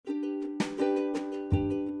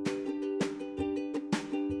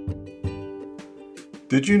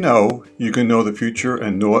Did you know you can know the future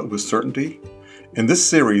and know it with certainty? In this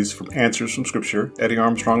series from Answers from Scripture, Eddie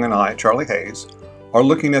Armstrong and I, Charlie Hayes, are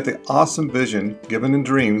looking at the awesome vision given in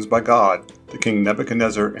dreams by God to King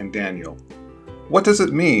Nebuchadnezzar and Daniel. What does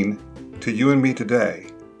it mean to you and me today?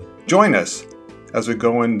 Join us as we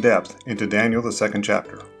go in depth into Daniel, the second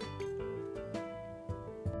chapter.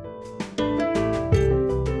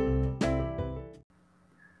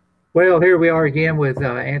 Well, here we are again with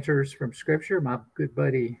Answers from Scripture. My good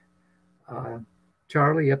buddy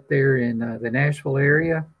Charlie up there in the Nashville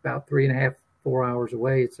area, about 3.5, 4 hours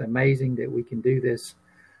away. It's amazing that we can do this.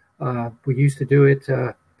 We used to do it,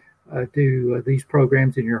 do these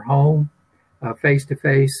programs in your home, face to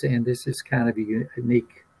face, and this is kind of a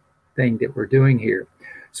unique thing that we're doing here.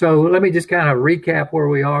 So let me just kind of recap where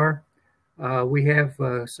we are. We have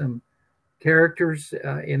some characters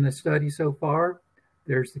in the study so far.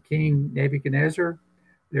 There's the king Nebuchadnezzar.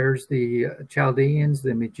 There's the Chaldeans,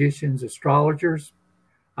 the magicians, astrologers.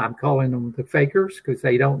 I'm calling them the fakers because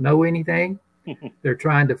they don't know anything. They're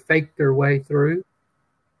trying to fake their way through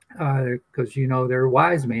because, they're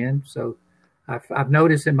wise men. So I've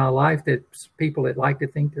noticed in my life that people that like to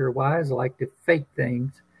think they're wise like to fake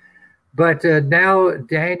things. But now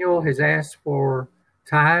Daniel has asked for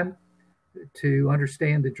time to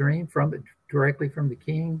understand the dream directly from the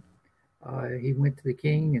king. He went to the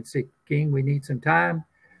king and said, "King, we need some time."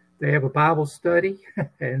 They have a Bible study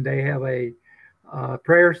and they have a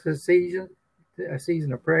prayer season, a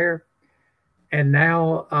season of prayer. And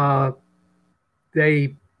now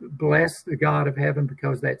they bless the God of heaven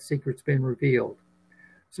because that secret's been revealed.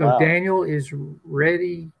 So wow. Daniel is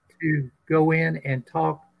ready to go in and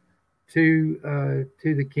talk to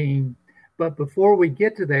the king. But before we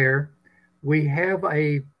get to there, we have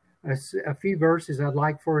a few verses I'd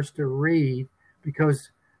like for us to read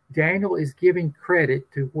because Daniel is giving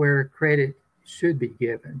credit to where credit should be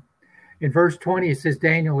given. In verse 20, it says,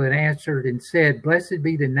 Daniel had answered and said, "Blessed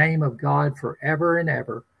be the name of God forever and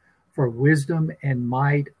ever, for wisdom and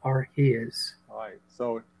might are his." All right.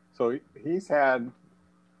 So he's had,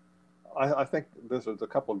 I think there's a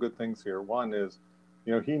couple of good things here. One is,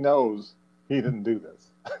 he knows he didn't do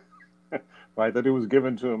this, right? That it was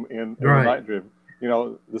given to him in the night dream.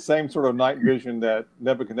 The same sort of night vision that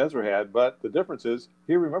Nebuchadnezzar had, but the difference is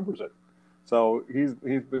he remembers it. So he's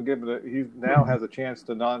been given he now has a chance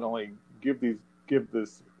to not only give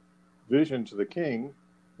this vision to the king,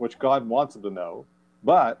 which God wants him to know,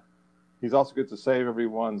 but he's also gets to save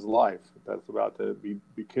everyone's life that's about to be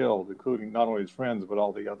killed, including not only his friends but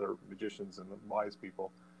all the other magicians and the wise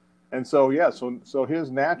people. And so so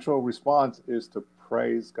his natural response is to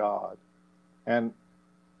praise God. And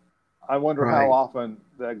I wonder how often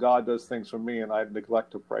that God does things for me and I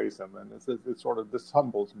neglect to praise him. And this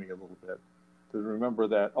humbles me a little bit to remember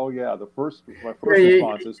that, my first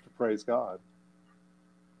response is to praise God.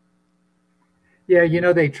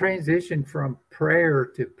 Yeah, they transition from prayer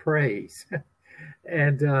to praise.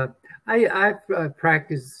 And I've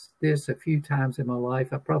practiced this a few times in my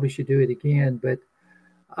life. I probably should do it again. But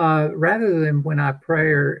rather than when I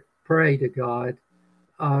pray to God,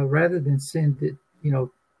 rather than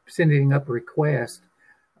sending up a request,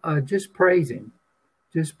 just praise him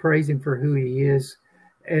for who he is.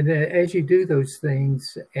 And as you do those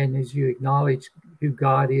things and as you acknowledge who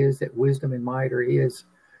God is, that wisdom and might are his,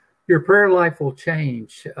 your prayer life will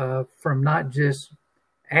change from not just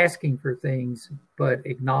asking for things but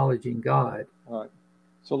acknowledging God. All right.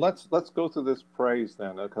 So let's go through this praise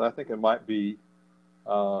then, because I think it might be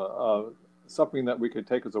something that we could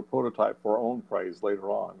take as a prototype for our own praise later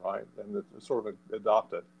on, right? And sort of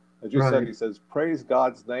adopt it. As you said, he says, praise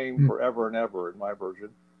God's name forever and ever in my version.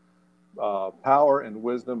 Power and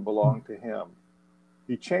wisdom belong to him.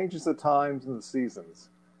 He changes the times and the seasons.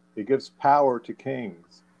 He gives power to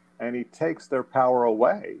kings, and he takes their power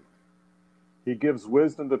away. He gives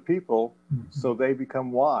wisdom to people so they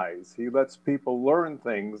become wise. He lets people learn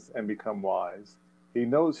things and become wise. He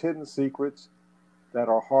knows hidden secrets that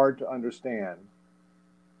are hard to understand.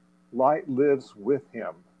 Light lives with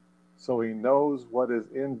him, so he knows what is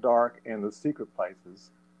in dark and the secret places.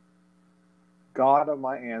 God of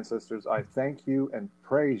my ancestors, I thank you and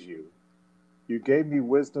praise you. You gave me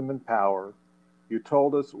wisdom and power. You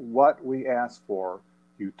told us what we asked for.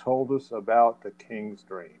 You told us about the king's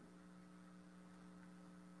dream.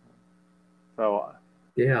 So,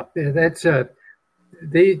 yeah, that's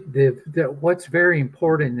what's very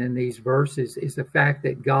important in these verses is the fact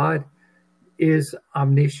that God is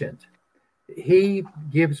omniscient. He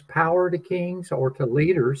gives power to kings or to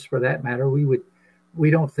leaders, for that matter. We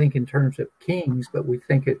don't think in terms of kings, but we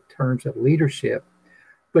think in terms of leadership.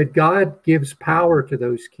 But God gives power to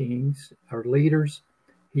those kings or leaders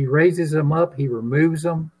He raises them up, he removes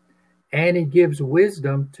them, and he gives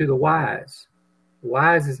wisdom to the wise.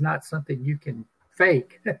 Wise is not something you can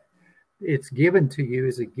fake. It's given to you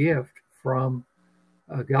as a gift from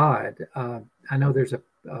God. I know there's a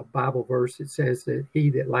Bible verse that says that he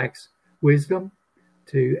that lacks wisdom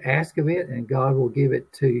to ask of it, and God will give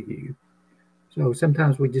it to you. So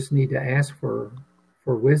sometimes we just need to ask for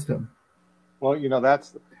wisdom. Well,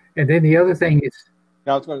 that's. And then the other thing is,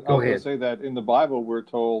 I was going to say that in the Bible we're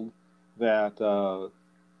told that the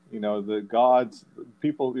gods,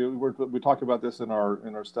 people. We talked about this in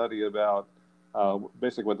our study about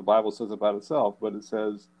basically what the Bible says about itself, but it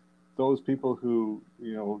says those people who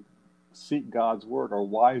seek God's word are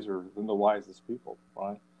wiser than the wisest people,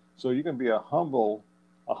 right? So you can be a humble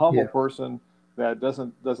person that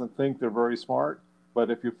doesn't think they're very smart, but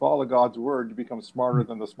if you follow God's word, you become smarter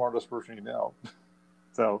than the smartest person you know.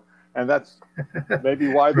 So, and that's maybe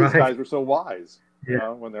why these guys were so wise.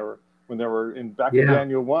 When they were in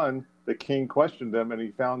Daniel 1, the king questioned them and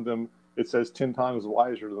he found them, it says, 10 times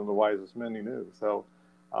wiser than the wisest men he knew. So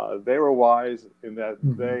they were wise in that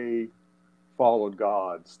they followed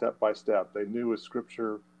God step by step. They knew his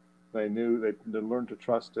scripture. They knew they learned to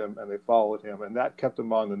trust him, and they followed him, and that kept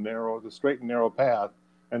them on the straight and narrow path.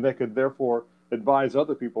 And they could therefore advise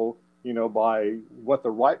other people, by what the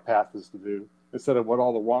right path is to do instead of what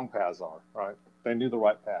all the wrong paths are. Right? They knew the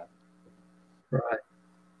right path. Right.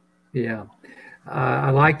 Yeah.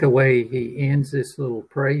 I like the way he ends this little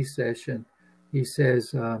praise session. He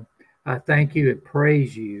says, "I thank you and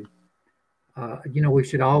praise you." We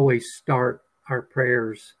should always start our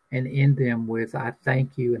prayers and end them with, "I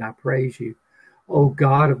thank you and I praise you. O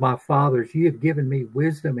God of my fathers, you have given me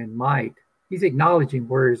wisdom and might." He's acknowledging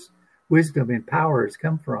where his wisdom and power has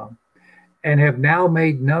come from, "and have now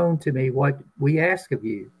made known to me what we ask of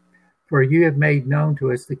you. For you have made known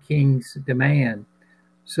to us the king's demand."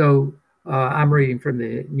 So I'm reading from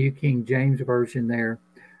the New King James Version there.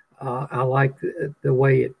 I like the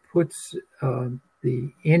way it puts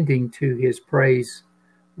the ending to his praise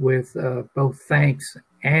with both thanks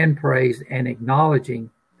and praise, and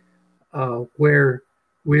acknowledging where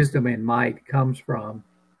wisdom and might comes from.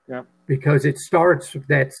 Yeah. Because it starts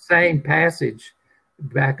that same passage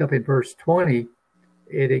back up in verse 20.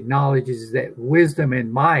 It acknowledges that wisdom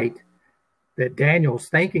and might that Daniel's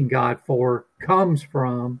thanking God for comes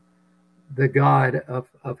from the God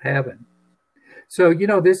of heaven. So,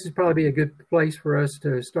 this is probably a good place for us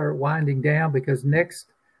to start winding down, because next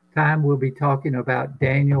time we'll be talking about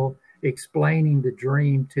Daniel explaining the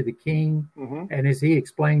dream to the king. And as he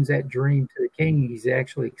explains that dream to the king, he's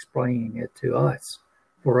actually explaining it to us,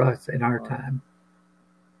 for us in our time.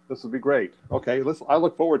 This will be great. Okay, I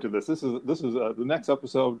look forward to this. This is the next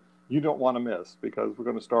episode you don't want to miss, because we're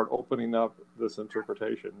going to start opening up this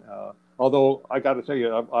interpretation. Although I got to tell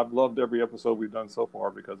you, I've loved every episode we've done so far,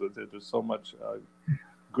 because there's so much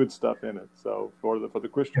good stuff in it. So for the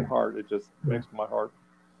Christian heart, it just makes my heart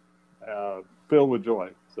filled with joy.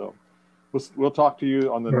 So we'll talk to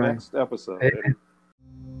you on the next episode.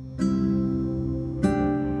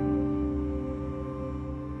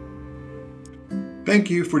 Thank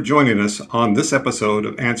you for joining us on this episode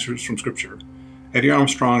of Answers from Scripture. Eddie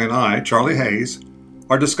Armstrong and I, Charlie Hayes,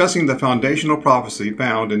 are discussing the foundational prophecy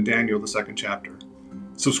found in Daniel, the 2nd chapter.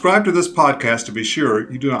 Subscribe to this podcast to be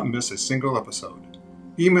sure you do not miss a single episode.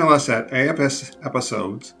 Email us at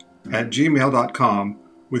afsepisodes@gmail.com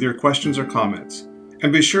with your questions or comments.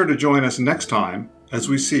 And be sure to join us next time as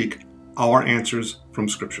we seek our answers from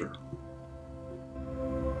Scripture.